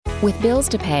With bills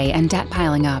to pay and debt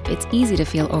piling up, it's easy to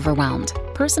feel overwhelmed.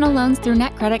 Personal loans through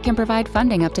NetCredit can provide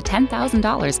funding up to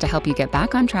 $10,000 to help you get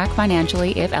back on track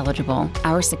financially if eligible.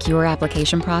 Our secure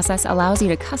application process allows you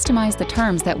to customize the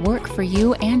terms that work for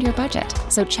you and your budget.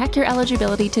 So check your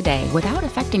eligibility today without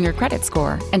affecting your credit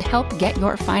score and help get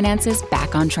your finances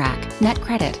back on track.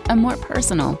 NetCredit, a more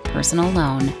personal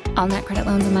loan. All NetCredit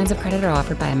loans and lines of credit are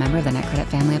offered by a member of the NetCredit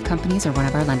family of companies or one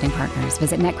of our lending partners.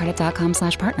 Visit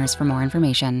netcredit.com/partners for more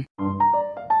information.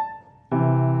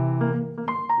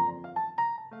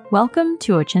 Welcome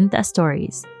to Ochenta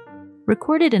Stories.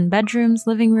 Recorded in bedrooms,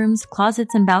 living rooms,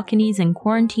 closets, and balconies in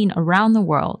quarantine around the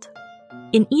world.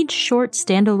 In each short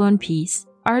standalone piece,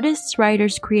 artists,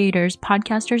 writers, creators,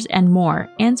 podcasters, and more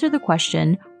answer the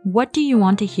question, what do you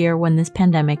want to hear when this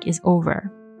pandemic is over?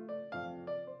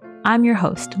 I'm your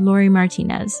host, Lori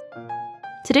Martinez.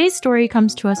 Today's story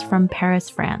comes to us from Paris,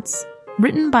 France.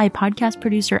 Written by podcast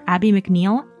producer Abby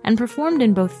McNeil and performed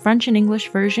in both French and English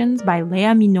versions by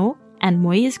Léa Minot and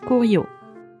Moïse Couriot.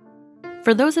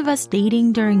 For those of us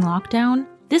dating during lockdown,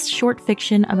 this short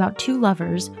fiction about two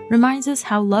lovers reminds us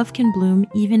how love can bloom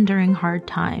even during hard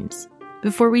times.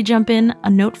 Before we jump in, a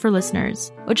note for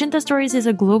listeners. Ochenta Stories is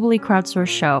a globally crowdsourced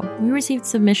show. We received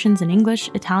submissions in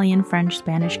English, Italian, French,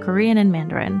 Spanish, Korean, and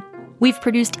Mandarin. We've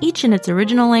produced each in its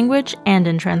original language and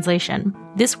in translation.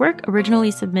 This work, originally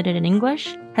submitted in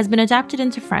English, has been adapted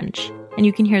into French, and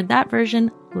you can hear that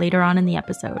version later on in the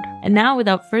episode. And now,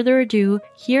 without further ado,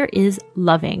 here is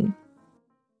Loving.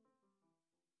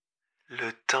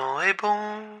 Le temps est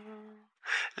bon,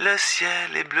 le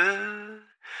ciel est bleu,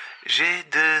 j'ai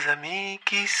deux amis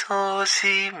qui sont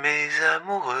aussi mes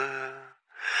amoureux.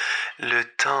 Le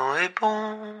temps est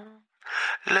bon,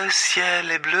 le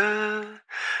ciel est bleu,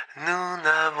 nous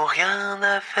n'avons rien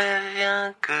à faire,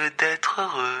 rien que d'être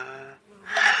heureux.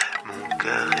 Mon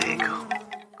cœur est grand.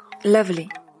 Lovely.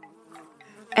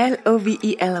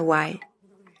 Lovely.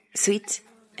 Sweet,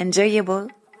 enjoyable,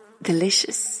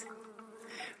 delicious.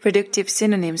 Productive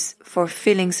synonyms for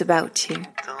feelings about you.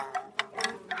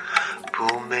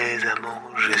 Pour mes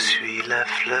amants, je suis la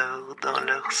fleur dans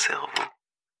leur cerveau.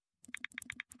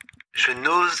 Je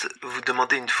n'ose vous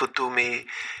demander une photo, mais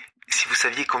si vous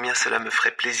saviez combien cela me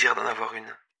ferait plaisir d'en avoir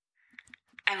une.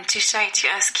 I'm too shy to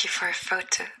ask you for a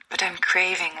photo, but I'm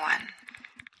craving one.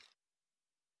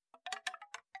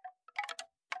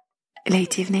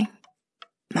 Late evening,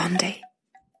 Monday,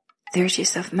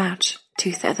 30th of March,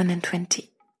 2020.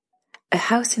 A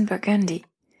house in Burgundy,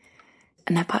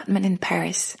 an apartment in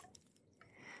Paris.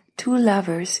 Two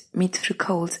lovers meet through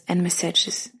calls and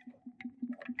messages.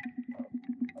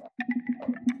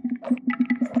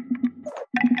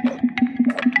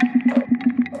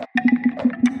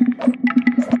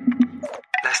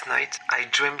 Last night, I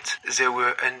dreamt there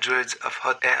were hundreds of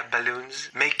hot air balloons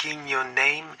making your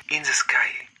name in the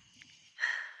sky.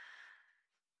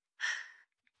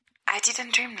 I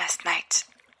didn't dream last night,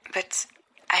 but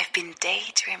I've been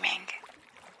daydreaming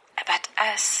about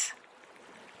us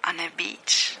on a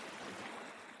beach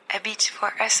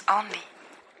for us only,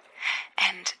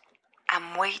 and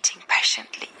I'm waiting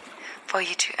patiently for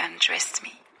you to undress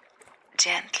me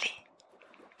gently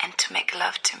and to make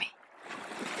love to me.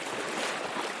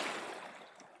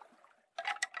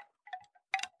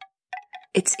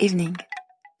 It's evening,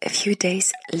 a few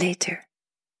days later.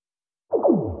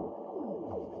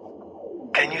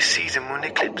 Can you see the moon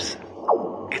eclipse?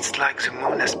 It's like the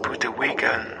moon has put a wig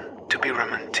on to be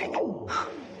romantic.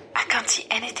 I can't see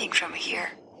anything from here.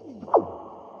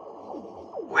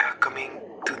 We are coming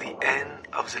to the end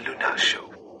of the lunar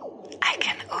show. I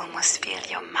can almost feel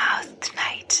your mouth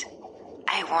tonight.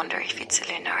 I wonder if it's a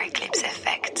lunar eclipse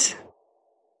effect.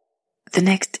 The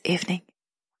next evening.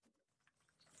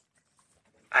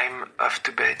 I'm off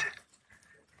to bed.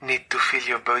 Need to feel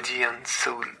your body and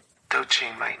soul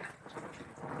touching mine.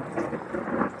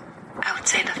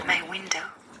 Outside of my window,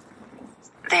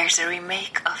 there's a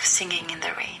remake of Singing in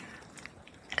the Rain.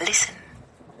 Listen.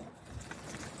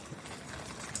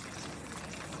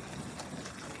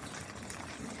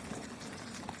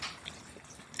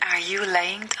 Are you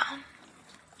laying down?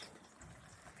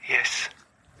 Yes.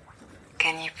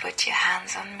 Can you put your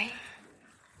hands on me?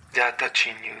 They are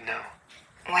touching you now.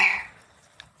 Where?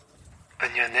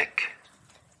 On your neck.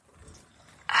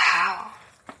 How?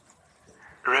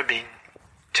 Rubbing,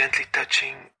 gently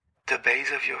touching the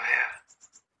base of your hair.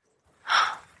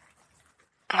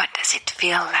 What does it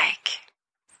feel like?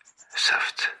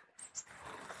 Soft.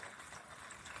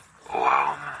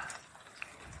 Warm.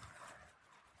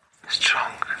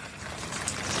 Strong.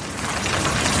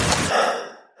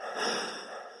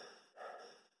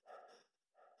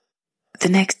 The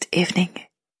next evening.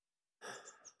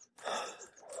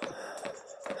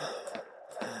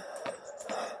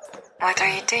 What are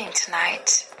you doing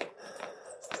tonight?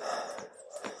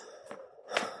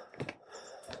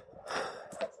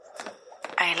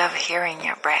 I love hearing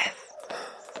your breath.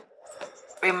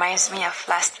 Reminds me of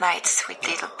last night's sweet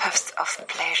little puffs of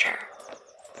pleasure.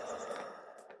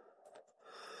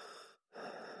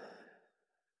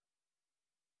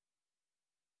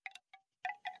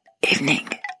 Evening.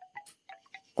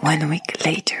 1 week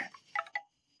later.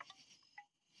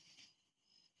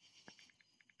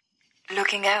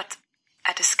 Looking out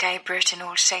at the sky brushed in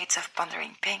all shades of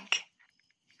pondering pink.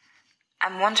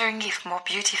 I'm wondering if more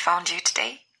beauty found you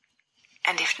today,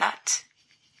 and if not,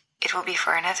 it will be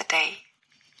for another day.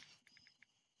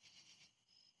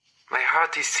 My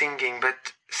heart is singing,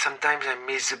 but sometimes I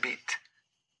miss a beat.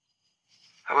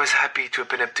 I was happy to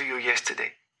open up to you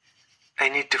yesterday. I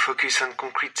need to focus on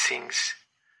concrete things.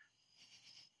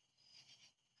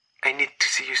 I need to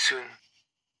see you soon.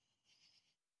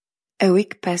 A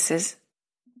week passes.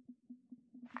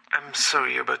 I'm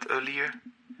sorry about earlier.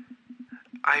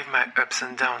 I have my ups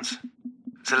and downs.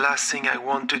 The last thing I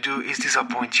want to do is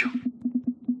disappoint you.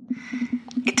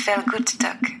 It felt good to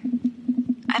talk.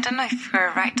 I don't know if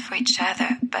we're right for each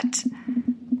other, but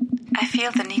I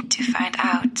feel the need to find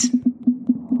out.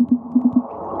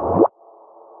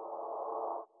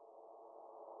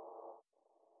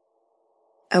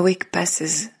 A week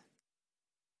passes.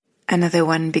 Another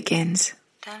one begins.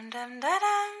 Dum dum da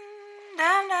dum,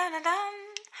 dum dum da dum,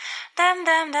 dum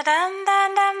dum da dum,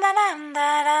 dum dum da dum,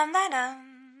 da dum da dum.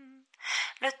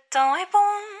 Le temps est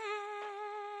bon,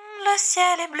 le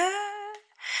ciel est bleu.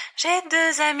 J'ai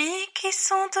deux amis qui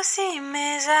sont aussi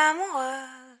mes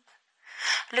amoureux.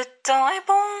 Le temps est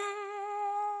bon,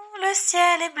 le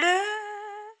ciel est bleu.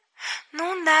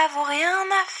 Nous n'avons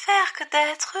rien à faire que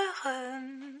d'être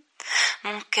heureux.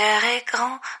 Mon cœur est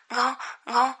grand, grand,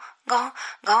 grand, grand,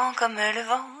 grand comme le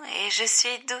vent et je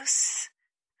suis douce.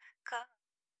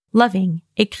 Loving,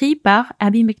 écrit par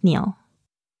Abby McNeil.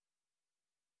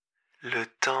 Le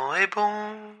temps est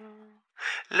bon,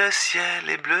 le ciel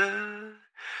est bleu.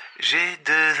 J'ai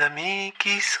deux amis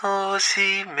qui sont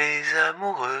aussi mes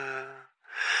amoureux.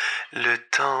 Le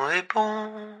temps est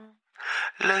bon,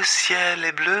 le ciel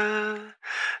est bleu.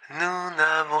 Nous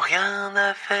n'avons rien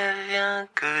à faire, rien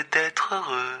que d'être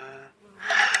heureux.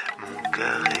 Mon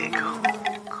cœur est grand.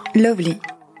 Lovely.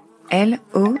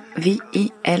 Lovely.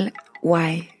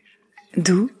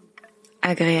 Doux,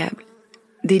 agréable,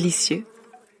 délicieux.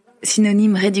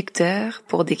 Synonyme réducteur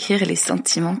pour décrire les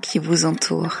sentiments qui vous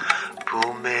entourent.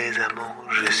 Pour mes amants,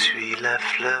 je suis la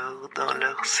fleur dans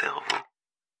leur cerveau.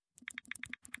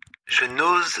 Je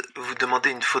n'ose vous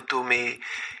demander une photo, mais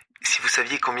si vous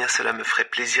saviez combien cela me ferait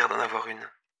plaisir d'en avoir une.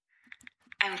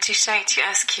 I'm too shy to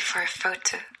ask you for a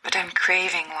photo, but I'm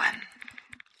craving one.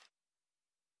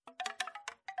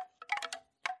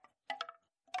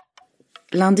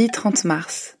 Lundi 30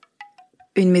 mars.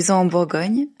 Une maison en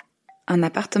Bourgogne, un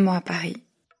appartement à Paris.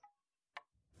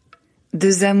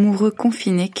 Deux amoureux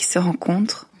confinés qui se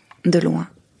rencontrent de loin.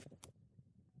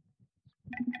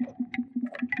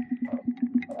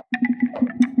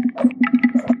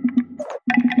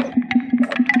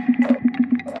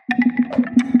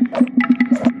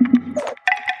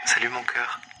 Salut mon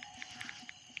cœur.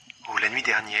 Oh, la nuit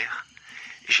dernière,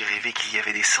 j'ai rêvé qu'il y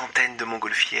avait des centaines de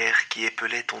montgolfières qui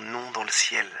épelaient ton nom dans le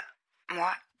ciel.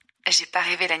 Moi, j'ai pas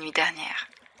rêvé la nuit dernière.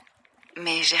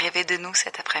 Mais j'ai rêvé de nous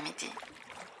cet après-midi.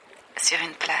 Sur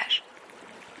une plage.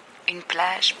 Une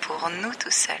plage pour nous tout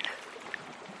seuls.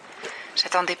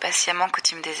 J'attendais patiemment que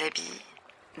tu me déshabilles,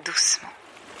 doucement,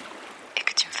 et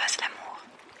que tu me fasses l'amour.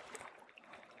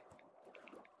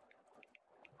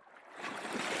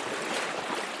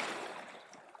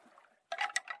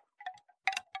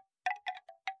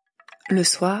 Le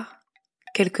soir,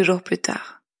 quelques jours plus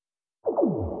tard.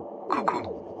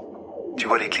 Coucou, tu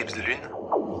vois l'éclipse de lune ?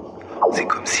 C'est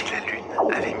comme si la lune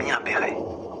avait mis un béret.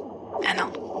 Ah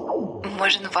non, moi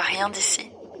je ne vois rien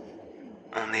d'ici.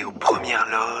 On est aux premières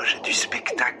loges du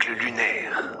spectacle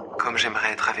lunaire, comme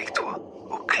j'aimerais être avec toi,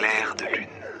 au clair de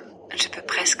lune. Je peux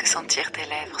presque sentir tes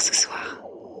lèvres ce soir.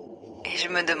 Et je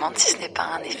me demande si ce n'est pas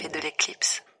un effet de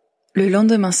l'éclipse. Le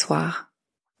lendemain soir.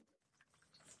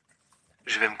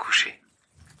 Je vais me coucher.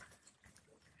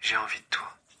 J'ai envie de toi.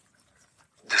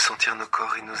 De sentir nos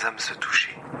corps et nos âmes se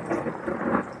toucher.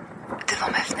 Devant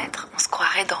ma fenêtre, on se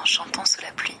croirait dans Chantons sous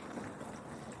la pluie.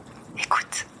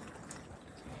 Écoute.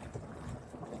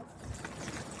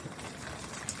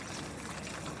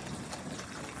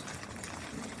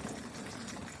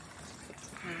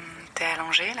 T'es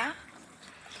allongé là ?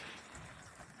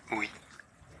 Oui.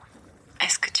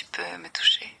 Est-ce que tu peux me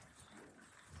toucher ?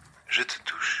 Je te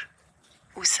touche.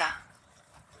 Où ça ?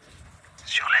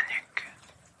 Sur la nuque.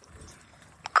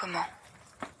 Comment?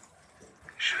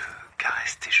 Je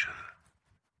caresse tes cheveux.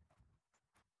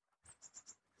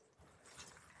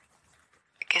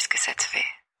 Qu'est-ce que ça te fait?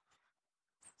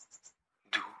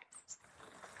 Doux,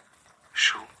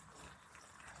 chaud,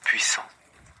 puissant.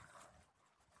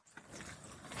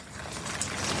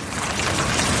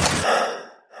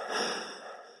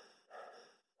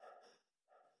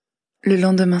 Le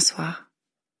lendemain soir.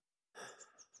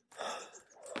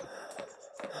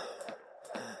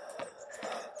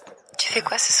 Tu fais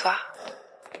quoi ce soir?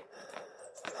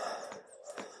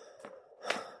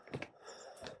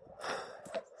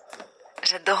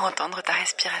 J'adore entendre ta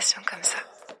respiration comme ça.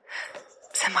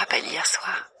 Ça me rappelle hier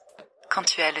soir, quand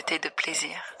tu as haleté de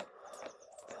plaisir.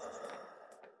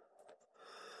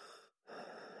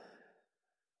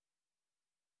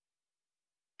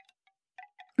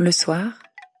 Le soir,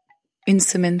 une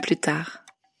semaine plus tard.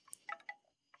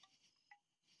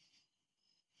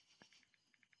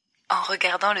 En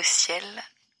regardant le ciel,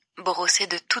 brossé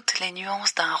de toutes les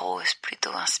nuances d'un rose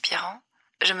plutôt inspirant,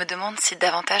 je me demande si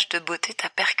davantage de beauté t'a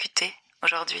percuté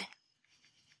aujourd'hui.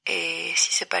 Et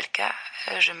si c'est pas le cas,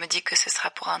 je me dis que ce sera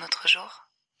pour un autre jour.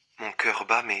 Mon cœur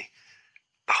bat, mais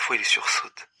parfois il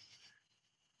sursaute.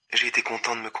 J'ai été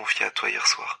content de me confier à toi hier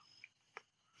soir.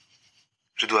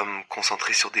 Je dois me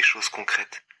concentrer sur des choses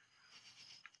concrètes.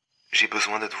 J'ai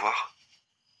besoin de te voir.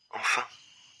 Enfin.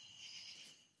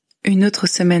 Une autre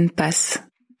semaine passe.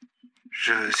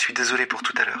 Je suis désolé pour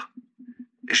tout à l'heure.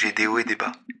 J'ai des hauts et des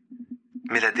bas.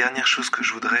 Mais la dernière chose que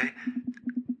je voudrais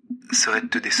serait de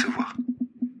te décevoir.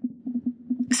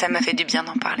 Ça m'a fait du bien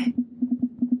d'en parler.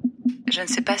 Je ne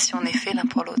sais pas si on est fait l'un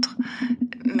pour l'autre,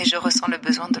 mais je ressens le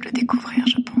besoin de le découvrir,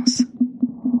 je pense.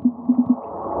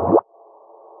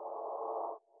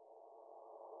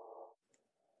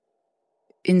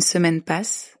 Une semaine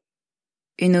passe,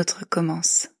 une autre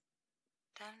commence.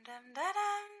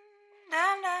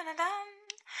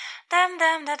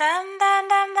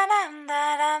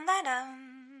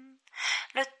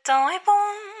 Le temps est bon,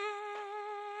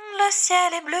 le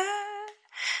ciel est bleu.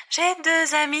 J'ai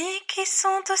deux amis qui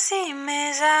sont aussi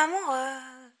mes amoureux.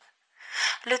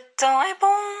 Le temps est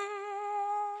bon,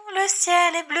 le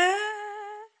ciel est bleu.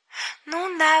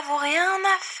 Nous n'avons rien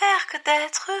à faire que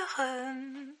d'être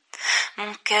heureux.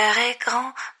 Mon cœur est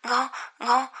grand, grand,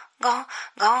 grand, grand,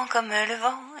 grand comme le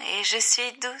vent et je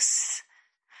suis douce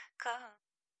comme...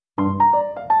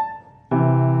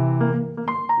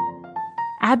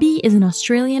 Abby is an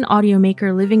Australian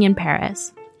audiomaker living in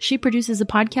Paris. She produces a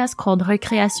podcast called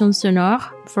Recréation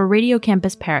Sonore for Radio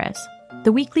Campus Paris.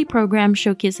 The weekly program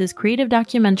showcases creative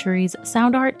documentaries,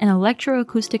 sound art, and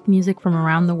electroacoustic music from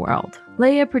around the world.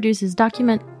 Leia produces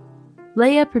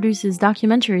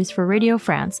documentaries for Radio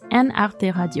France and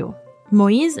Arte Radio.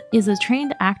 Moïse is a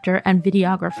trained actor and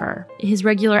videographer. His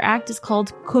regular act is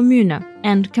called Commune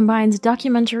and combines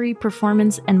documentary,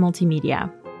 performance, and multimedia.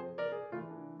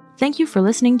 Thank you for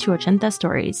listening to Ochenta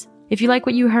Stories. If you like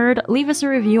what you heard, leave us a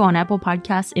review on Apple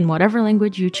Podcasts in whatever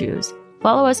language you choose.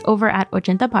 Follow us over at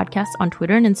Ochenta Podcasts on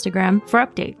Twitter and Instagram for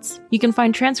updates. You can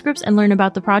find transcripts and learn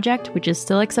about the project, which is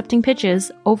still accepting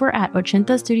pitches, over at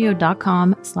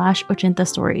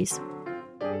ochentastudio.com/ochentastories.